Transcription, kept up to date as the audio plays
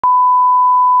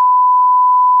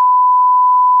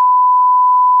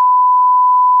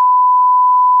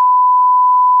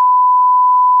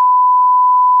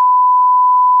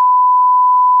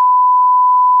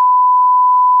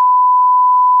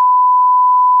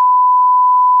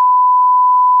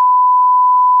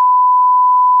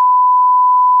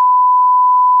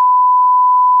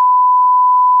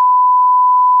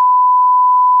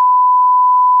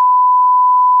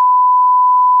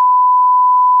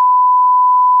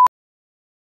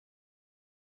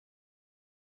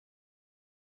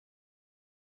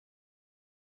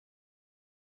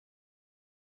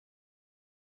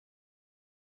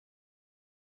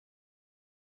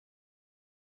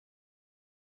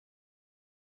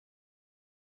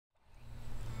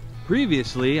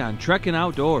Previously on Trekin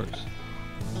Outdoors.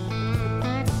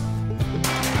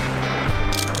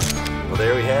 Well,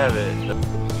 there we have it.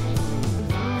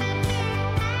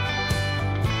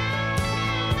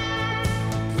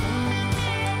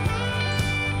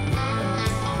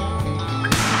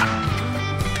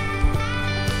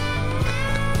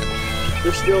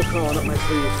 They're still crawling up my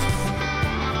sleeves.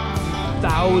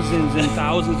 Thousands and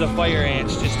thousands of fire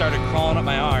ants just started crawling up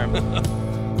my arm.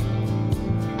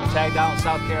 Tagged out in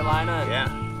South Carolina. Yeah.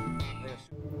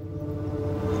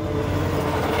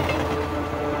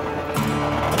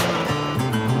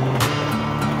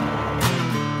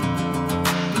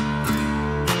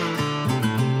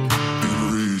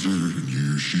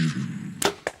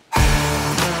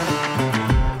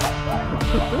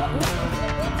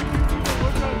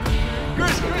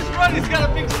 Chris, run! He's got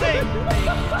a big snake!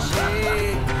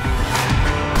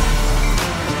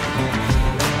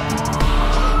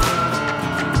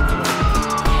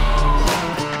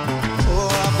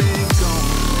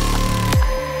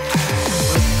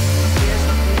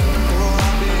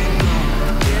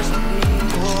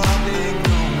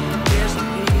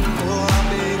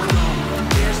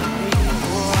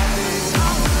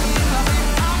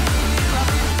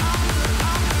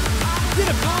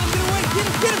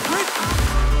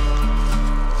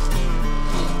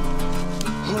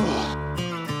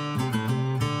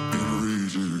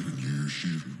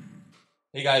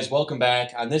 Hey guys, welcome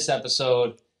back. On this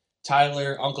episode,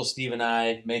 Tyler, Uncle Steve, and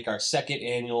I make our second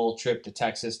annual trip to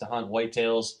Texas to hunt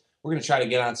whitetails. We're going to try to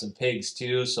get on some pigs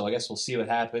too, so I guess we'll see what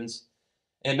happens.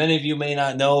 And many of you may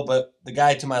not know, but the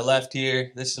guy to my left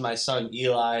here, this is my son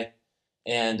Eli,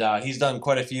 and he's done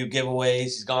quite a few giveaways.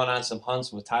 He's gone on some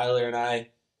hunts with Tyler and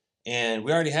I, and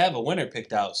we already have a winner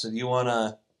picked out. So do you want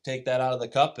to take that out of the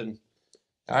cup and,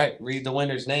 all right, read the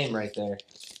winner's name right there.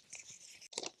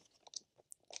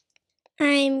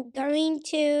 I'm going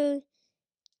to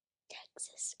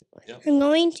Texas. Yep. I'm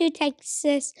going to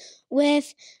Texas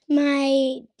with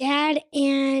my dad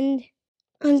and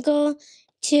uncle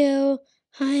to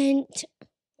hunt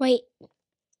whitetails.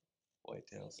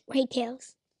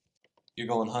 You're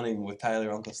going hunting with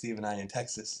Tyler, Uncle Steve, and I in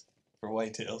Texas for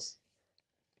whitetails.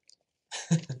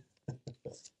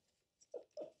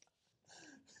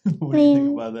 What do you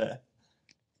think about that?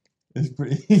 It's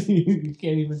pretty. You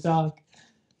can't even talk.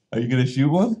 Are you gonna shoot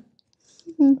one?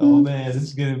 Mm-hmm. Oh man, this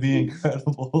is gonna be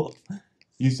incredible.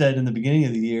 You said in the beginning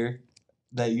of the year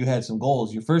that you had some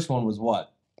goals. Your first one was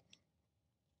what?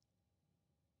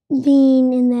 Winning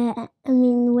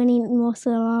most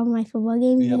of all my football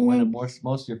games. Yeah, and winning then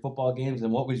most of your football games.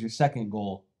 And what was your second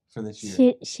goal for this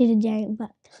year? shoot a giant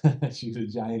buck. Shoot a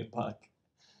giant buck.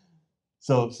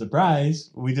 So,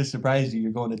 surprise, we just surprised you.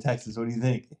 You're going to Texas. What do you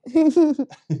think?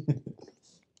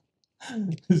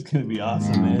 This is going to be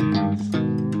awesome, man.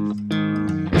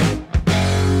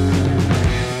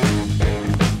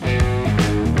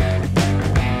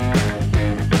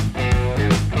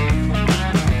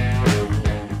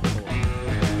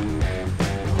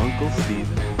 Uncle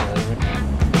Steven.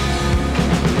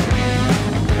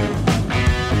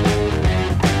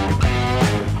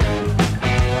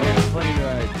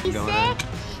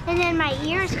 And then my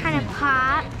ears kind of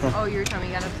popped. Oh, your tummy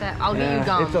got upset? I'll get you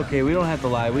gum. It's okay. We don't have to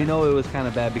lie. We know it was kind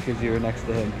of bad because you were next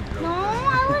to him. No,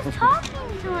 I was talking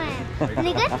to him. And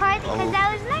the good part is because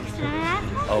I was next to him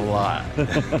and I was A lot.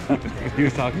 He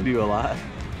was talking to you a lot?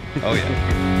 Oh,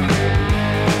 yeah.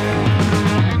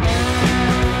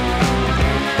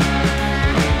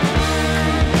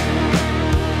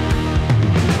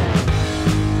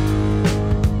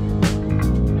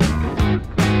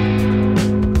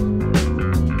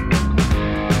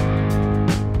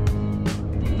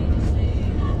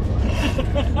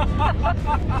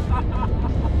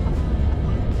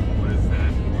 What is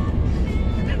that?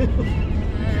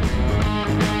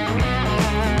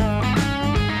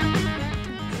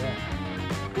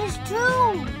 There's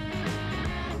two.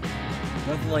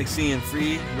 Nothing like seeing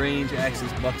free range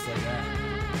access bucks like that.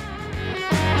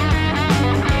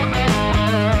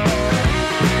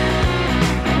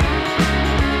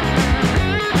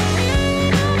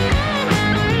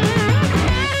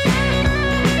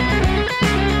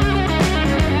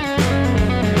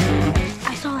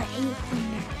 I saw an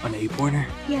 8-pointer. An 8-pointer?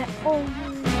 Yeah. Oh.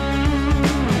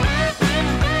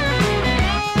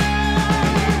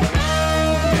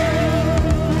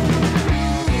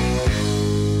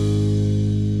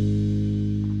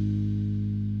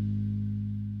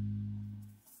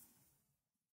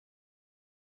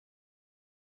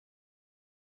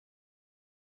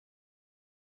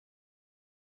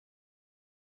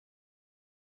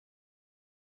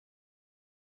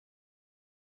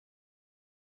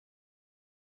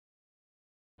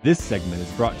 This segment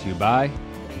is brought to you by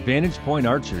Vantage Point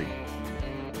Archery,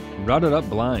 Rutted Up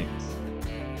Blinds,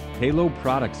 Halo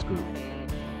Products Group,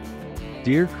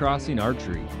 Deer Crossing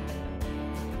Archery,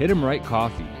 Hit 'em Right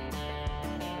Coffee,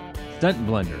 Scent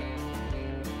Blender,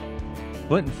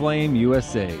 Flint and Flame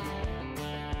USA,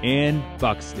 and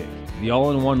Buckstick, the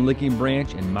all-in-one licking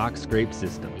branch and mock scrape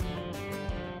system.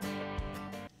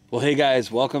 Well, hey guys,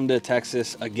 welcome to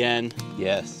Texas again.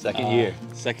 Yes, second year.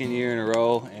 Second year in a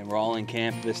row, and we're all in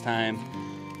camp this time.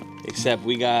 Except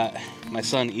we got my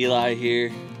son Eli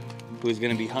here, who's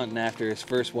gonna be hunting after his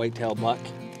first whitetail buck.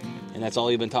 And that's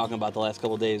all you've been talking about the last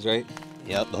couple of days, right?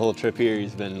 Yep, the whole trip here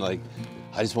he's been like,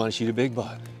 I just want to shoot a big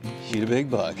buck. Shoot a big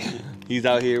buck. He's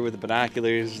out here with the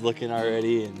binoculars looking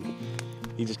already, and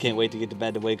he just can't wait to get to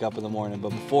bed to wake up in the morning. But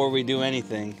before we do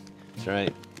anything, That's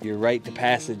right. your rite to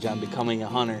passage on becoming a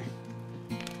hunter,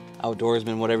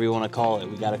 outdoorsman, whatever you want to call it,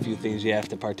 we got a few things you have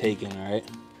to partake in, all right?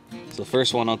 So the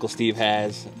first one Uncle Steve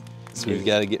has. So we've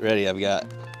got to get ready. It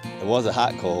was a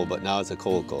hot coal, but now it's a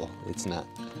cold coal. It's not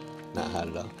hot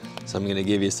at all. So I'm gonna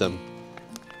give you some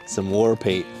war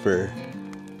paint for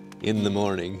in the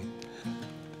morning.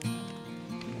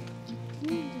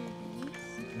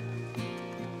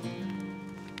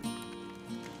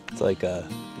 It's like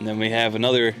And then we have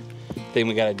another thing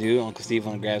we got to do. Uncle Steve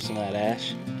want to grab some of that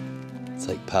ash. it's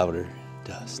like powder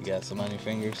dust. You got some on your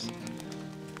fingers.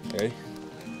 Ready?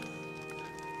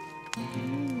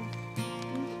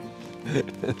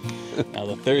 Now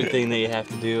the third thing that you have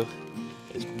to do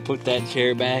is put that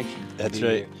chair back. That's Do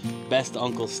right. your Best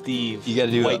Uncle Steve. You got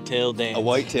to do whitetail dance. a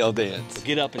whitetail dance.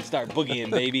 Get up and start boogieing,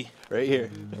 baby. Right here.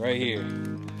 Right here.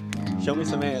 Show me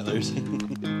some antlers.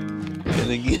 And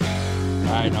then get,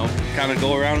 All right, now kind of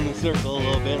go around in a circle a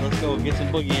little bit. Let's go get some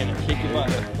boogie in and kick your butt.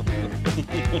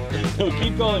 No,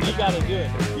 keep going. You got to do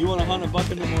it. You want to hunt a buck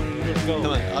in the morning? Let's go.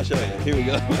 come on, I'll show you. Here we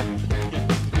go.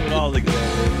 Do it all together.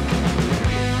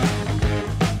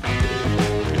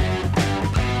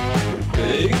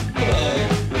 Big buck.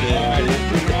 All right, let's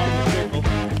do it all in a circle.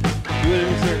 Do it in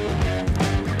a circle.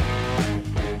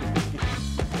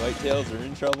 Whitetails are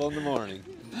in trouble in the morning.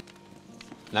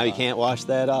 Now you can't wash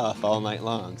that off all night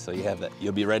long, so you have that.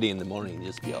 You'll be ready in the morning and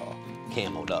just be all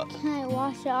camoed up. Can I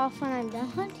wash it off when I'm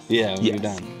done? Yeah, when you're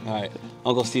Yes. done. All right.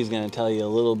 Uncle Steve's going to tell you a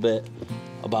little bit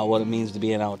about what it means to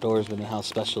be an outdoorsman and how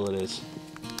special it is.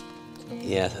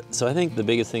 Yeah, so I think the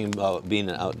biggest thing about being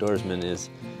an outdoorsman is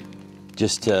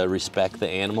just to respect the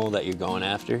animal that you're going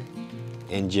after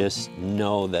and just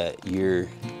know that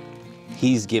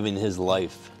he's giving his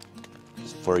life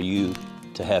for you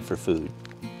to have for food,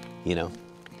 you know?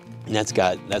 And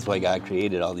that's why God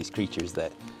created all these creatures,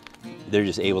 that they're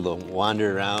just able to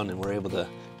wander around and we're able to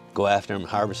go after them,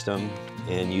 harvest them,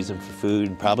 and use them for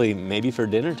food, probably maybe for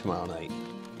dinner tomorrow night.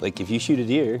 Like if you shoot a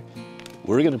deer,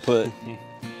 we're gonna put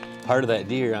part of that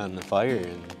deer on the fire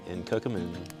and cook them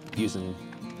and use them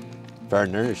for our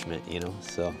nourishment, you know?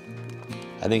 So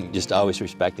I think just always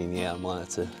respecting the animal,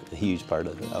 that's a huge part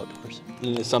of the outdoors.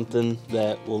 And it's something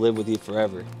that will live with you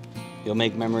forever. You'll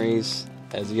make memories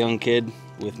as a young kid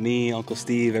with me, Uncle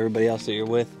Steve, everybody else that you're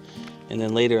with. And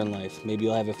then later in life, maybe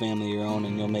you'll have a family of your own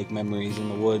and you'll make memories in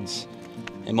the woods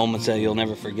and moments that you'll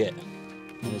never forget.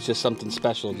 And it's just something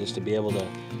special just to be able to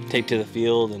take to the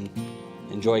field and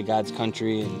enjoy God's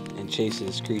country and chase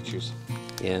his creatures.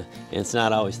 Yeah, and it's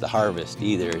not always the harvest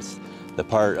either. It's the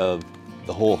part of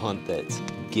the whole hunt that's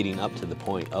getting up to the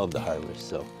point of the harvest.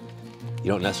 So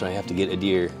you don't necessarily have to get a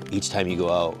deer each time you go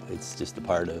out. It's just a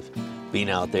part of being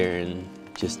out there and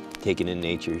just taking in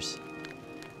nature's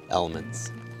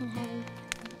elements.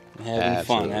 Having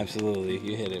fun, absolutely.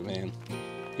 You hit it, man.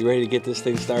 You ready to get this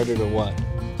thing started or what?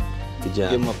 Good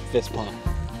job. Give him a fist pump.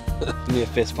 Give me a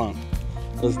fist pump.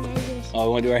 Let's, oh, we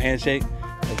want to do our handshake?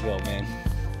 Let's go, man.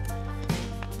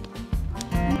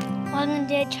 Welcome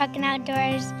to Trekin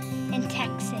Outdoors in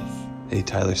Texas. Hey,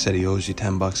 Tyler said he owes you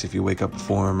 $10 if you wake up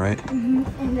before him, right? And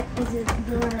is it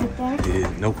the door right there?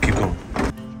 Yeah, nope, keep going.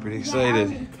 Pretty excited.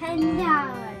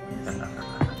 $10.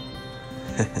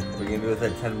 What are you gonna do with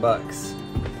that $10?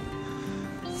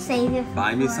 Save it for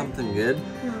Buy me work. something good?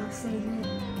 No, save it.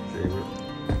 Save it.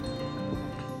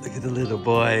 Look at the little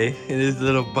boy in his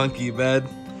little bunky bed.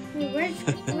 Wait,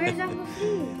 where's Uncle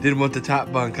Steve? Didn't want the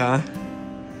top bunk, huh?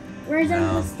 Where's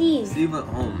Uncle Steve? Steve went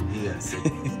home. He got sick.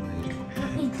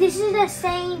 This is the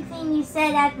same thing you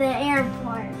said at the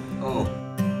airport. Oh.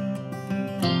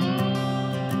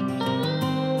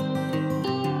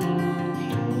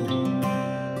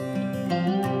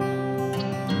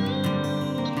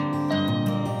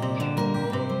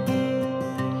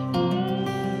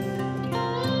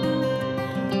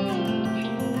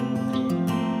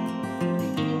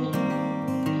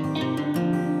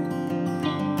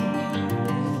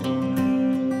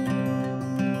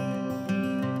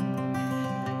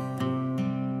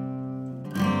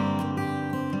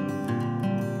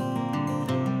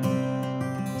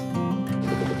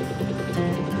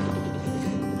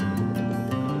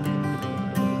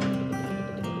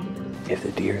 if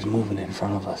the deer is moving in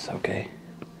front of us, okay,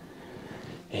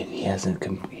 and he hasn't,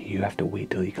 you have to wait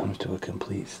till he comes to a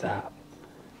complete stop.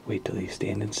 Wait till he's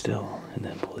standing still, and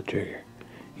then pull the trigger.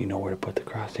 You know where to put the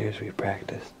crosshairs. We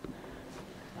practice.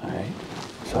 All right.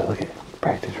 So look at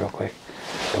practice real quick.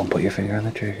 Don't put your finger on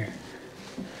the trigger.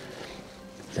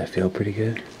 Does that feel pretty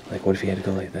good? Like, what if you had to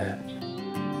go like that?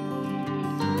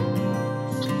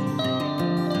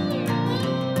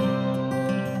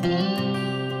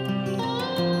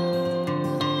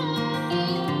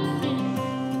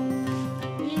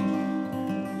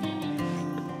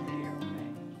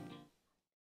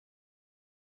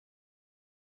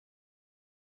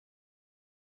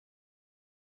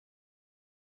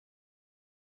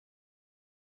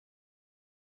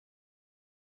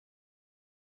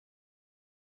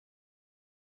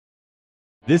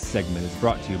 This segment is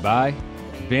brought to you by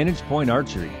Vantage Point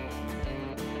Archery,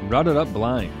 Rutted Up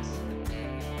Blinds,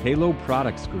 Halo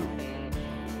Products Group,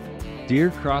 Deer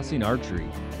Crossing Archery,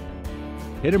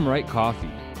 Hit 'em Right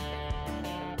Coffee,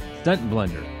 Scent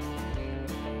Blender,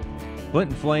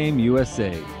 Flint and Flame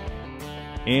USA,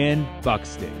 and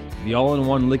Buckstick, the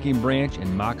all-in-one licking branch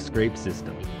and mock scrape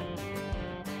system.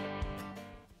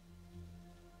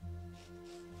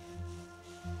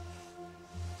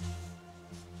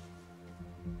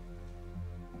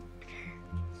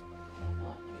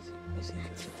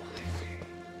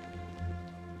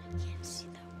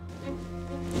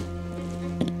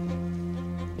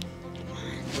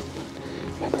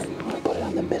 Remember, you want to put it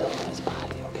on the middle of his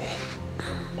body, okay?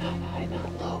 Not high,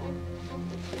 not low.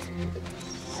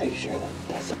 Are you sure that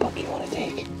that's the buck you want to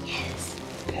take? Yes.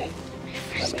 Okay.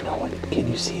 Let me know when. Can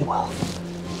you see well?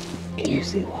 Can you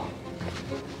see well?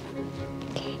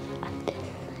 Okay, up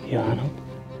there. You on him?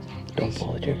 Don't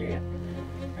pull the trigger yet.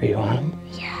 Are you on him?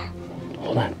 Yeah.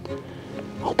 Hold on.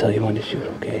 I'll tell you when to shoot,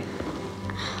 okay?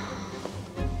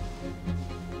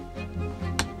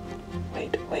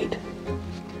 Wait.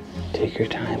 Take your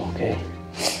time, okay?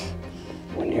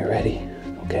 When you're ready,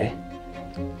 okay?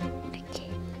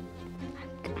 Okay.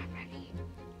 I'm ready.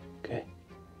 Okay.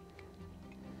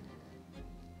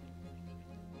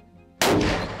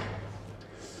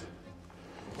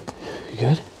 You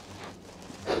good?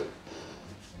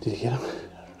 Did you get him?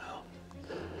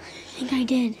 I think I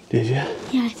did. Did you?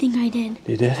 Yeah, I think I did.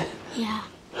 You did? Yeah.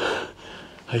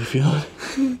 How you feeling?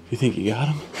 You think you got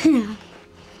him? Yeah.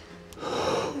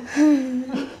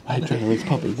 My adrenaline's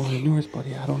pumping more than yours,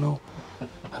 buddy. I don't know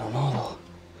though.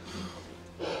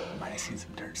 Might have seen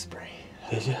some dirt spray.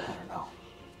 Did you? I don't know.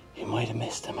 You might have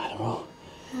missed him. I don't know.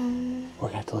 We're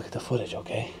gonna have to look at the footage,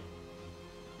 okay?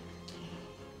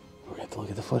 We're gonna have to look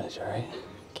at the footage, all right?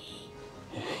 Okay.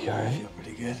 You all I right? feel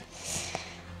pretty good.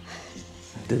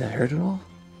 Did that hurt at all?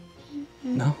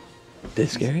 No? Did it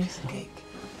scare you? Cake.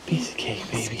 Piece of cake,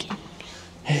 baby.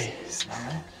 Hey, Smell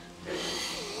it?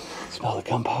 smell the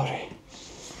gunpowder.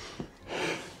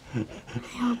 I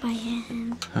hope I hit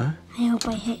him. Huh? I hope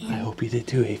I hit him. I hope you did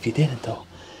too. If you didn't though,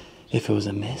 if it was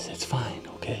a miss, it's fine,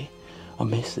 okay? A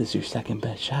miss is your second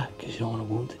best shot because you don't want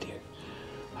to wound the deer.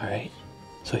 All right?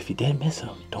 So if you did miss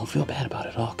him, don't feel bad about it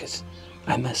at all because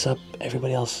I mess up,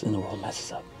 everybody else in the world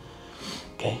messes up.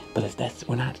 Okay? But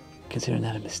we're not considering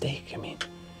that a mistake. I mean,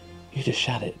 you just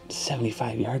shot it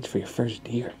 75 yards for your first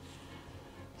deer.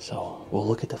 So we'll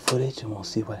look at the footage and we'll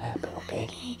see what happened, okay?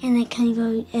 And then can you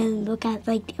go and look at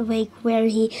like where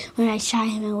I shot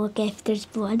him and look if there's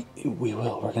blood? We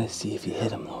will. We're gonna see if you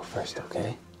hit him though first,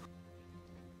 okay?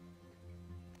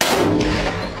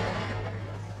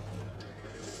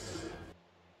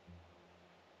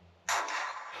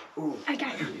 I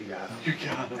got him. You got him. You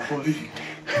got him, buddy.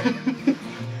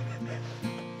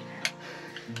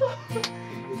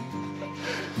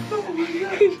 Oh my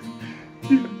gosh.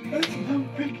 Dude, that's what I'm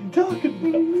freaking talking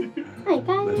about, dude. I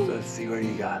got him. Let's see where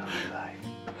you got him.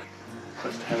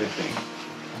 Let's have a think.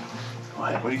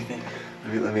 What do you think?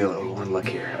 Let me one look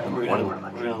here. We're One gonna, more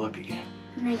look. we're gonna look again.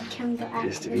 And I can go after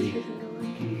Just to be- this.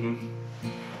 Mm-hmm.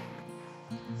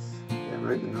 Yeah,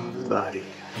 right in the middle of his body.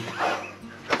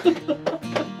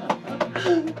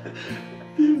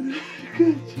 Dude,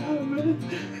 good job,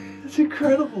 man. That's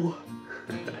incredible.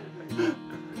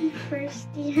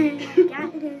 First deer, I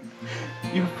got him.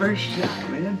 Your first shot,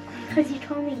 man. Because you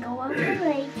told me go up the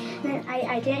lake. Then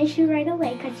I didn't shoot right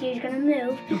away because he was going to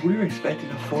move. Dude, we were expecting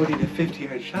a 40 to 50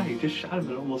 yard shot. You just shot him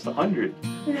at almost 100.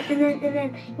 And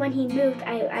then when he moved,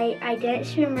 I didn't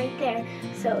shoot him right there.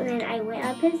 So then I went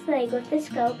up his leg with the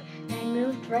scope, and I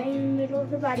moved right in the middle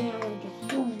of the body, and I went just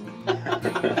boom.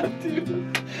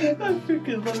 Dude, I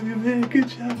freaking love you, man. Good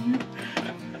job, dude.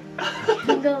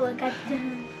 Go look at the...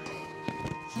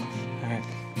 Alright.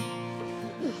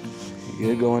 You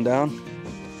good going down?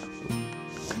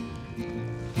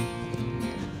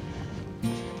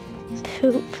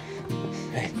 poop.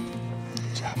 Hey,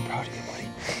 good job. Proud of you, buddy.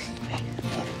 Hey,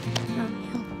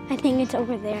 I think it's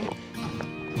over there.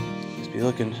 just be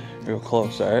looking real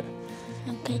close, all right?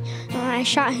 Okay. I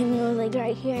shot him. He was like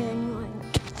right here, and then he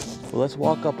went. Well, let's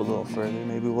walk up a little further.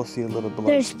 Maybe we'll see a little blood.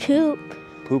 There's poop.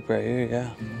 Poop right here, yeah.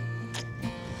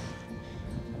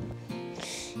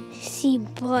 See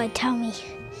blood. Tell me.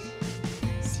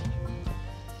 See.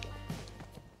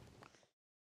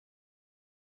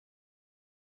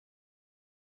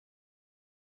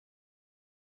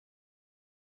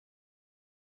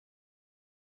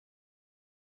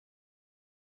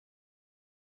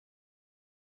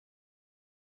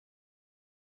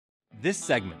 This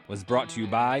segment was brought to you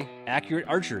by Accurate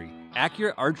Archery.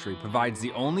 Accurate Archery provides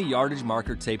the only yardage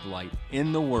marker tape light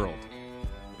in the world.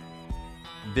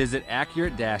 Visit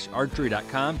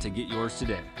accurate-archery.com to get yours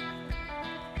today.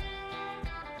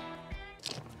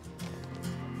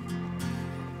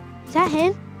 Is that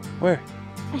him? Where?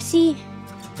 I see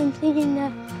him cleaning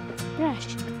the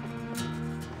brush.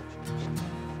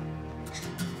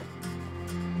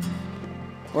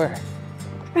 Where?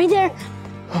 Right there.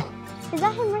 Is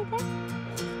that him right there?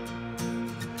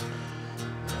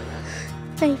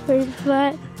 My first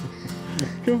butt.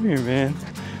 Come here, man.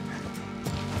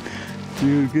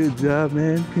 Dude, good job,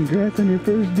 man. Congrats on your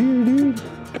first deer, dude.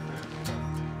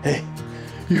 Hey,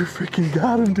 you freaking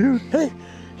got him, dude. Hey,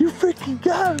 you freaking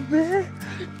got him, man.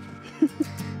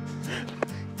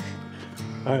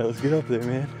 All right, let's get up there,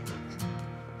 man.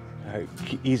 All right,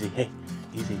 easy. Hey,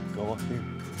 easy. Go up there.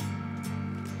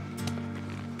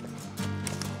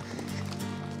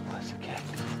 That's okay.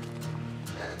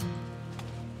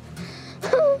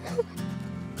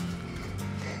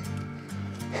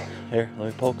 Here, let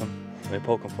me poke him. Let me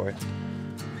poke him for you.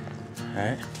 All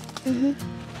right. Mhm.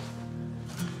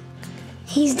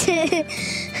 He's dead.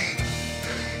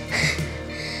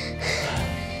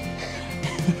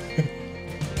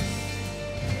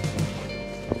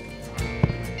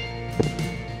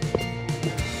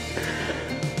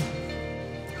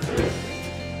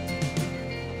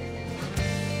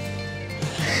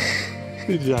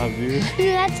 Good job, dude.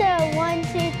 Dude, that's a 1,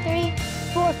 2, 3,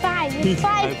 4, 5. It's He's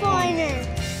 5-pointer.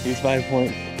 He's 5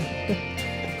 points.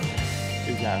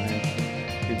 Good job, man.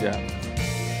 Good job.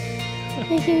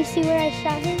 Can you see where I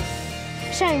shot him?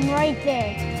 I shot him right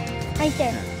there. Right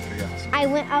there. Pretty awesome. I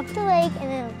went up the lake and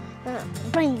then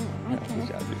bang, right Good there.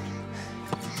 job,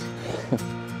 dude.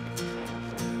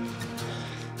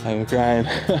 I'm crying.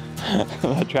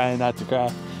 I'm trying not to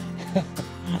cry.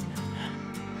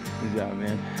 Good job,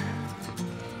 man.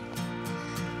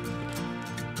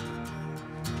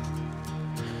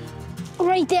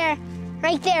 Right there.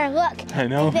 Right there. Look. I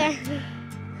know. Right there.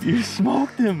 You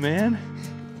smoked him, man.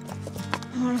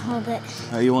 I want to hold it.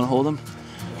 Oh, you want to hold him?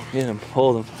 Yeah. Get him.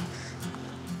 Hold him.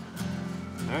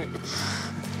 All right.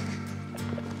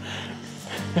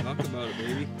 Talk about it,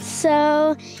 baby.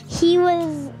 So we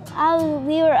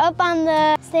were up on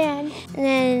the sand, and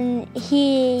then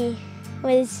he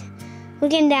was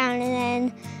looking down,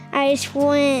 and then I just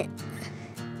went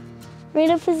right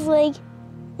up his leg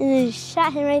and then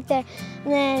shot him right there.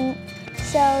 And then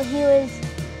so he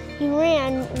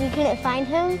ran. We couldn't find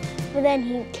him, but then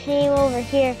he came over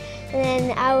here, and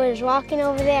then I was walking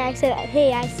over there. I said,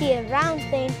 "Hey, I see a round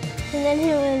thing," and then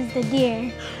it was the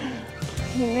deer.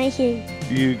 And right here.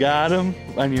 You got him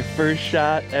on your first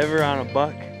shot ever on a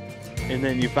buck, and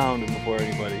then you found him before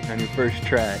anybody on your first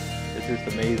track. It's just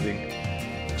amazing.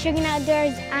 Trekin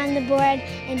Outdoors on the board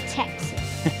in Texas.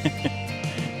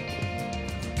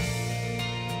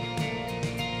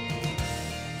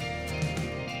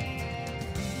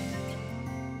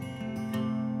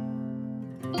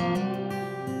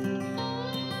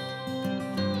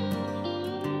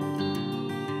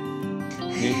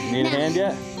 Need a hand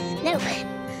yet? Nope.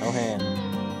 No hand.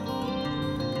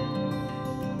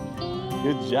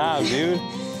 Good job, dude.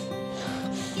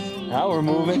 Now we're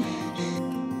moving.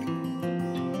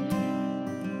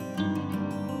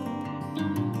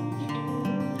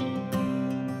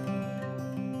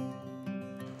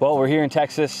 Well, we're here in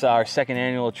Texas, our second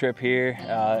annual trip here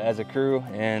as a crew,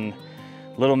 and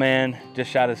little man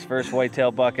just shot his first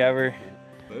whitetail buck ever.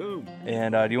 Boom.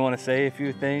 And do you want to say a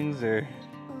few things, or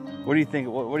what do you think?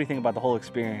 What do you think about the whole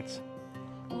experience?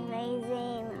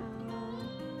 Amazing.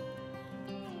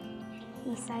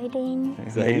 Exciting.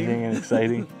 Amazing and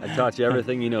exciting. I taught you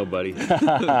everything you know, buddy.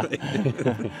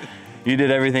 You did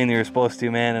everything you were supposed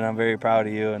to, man, and I'm very proud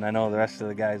of you, and I know the rest of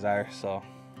the guys are, so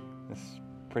it's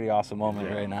a pretty awesome moment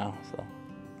right now. So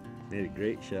Made a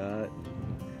great shot.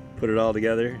 Put it all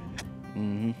together.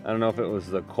 mm-hmm. I don't know if it was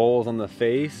the coals on the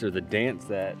face or the dance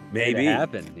that made Maybe. it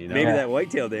happen. You know? Maybe that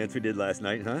whitetail dance we did last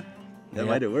night, huh? That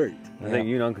might have worked. I think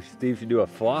you and Uncle Steve should do a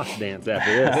floss dance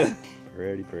after this.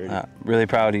 Pretty. Really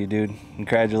proud of you, dude.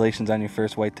 Congratulations on your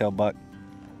first whitetail buck.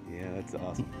 Yeah, that's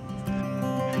awesome.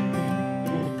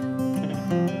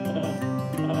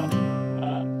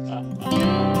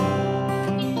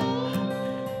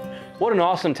 What an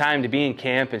awesome time to be in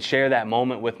camp and share that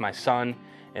moment with my son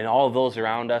and all of those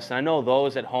around us. And I know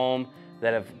those at home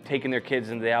that have taken their kids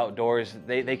into the outdoors,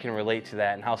 they can relate to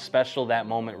that and how special that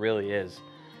moment really is.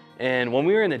 And when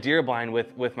we were in the deer blind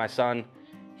with my son,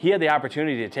 he had the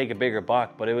opportunity to take a bigger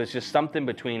buck, but it was just something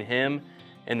between him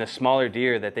and the smaller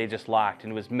deer that they just locked,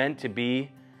 and it was meant to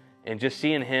be. And just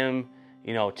seeing him,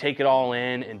 you know, take it all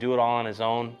in and do it all on his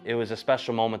own, it was a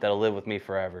special moment that'll live with me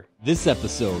forever. This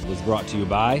episode was brought to you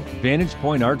by Vantage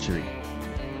Point Archery,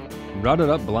 Rutted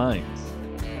Up Blinds,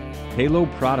 Halo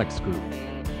Products Group,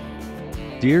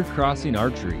 Deer Crossing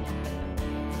Archery,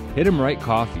 Hit 'em Right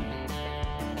Coffee,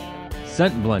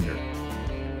 Scent Blender,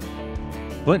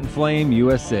 Flint and Flame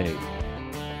USA,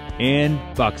 and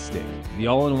Buckstick, the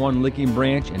all-in-one licking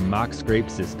branch and mock scrape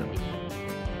system.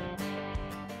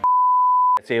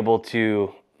 It's able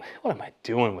to, what am I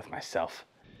doing with myself?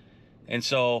 And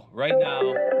so right now,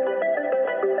 you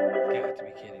got to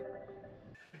be kidding.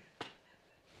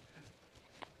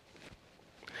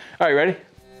 All right, ready?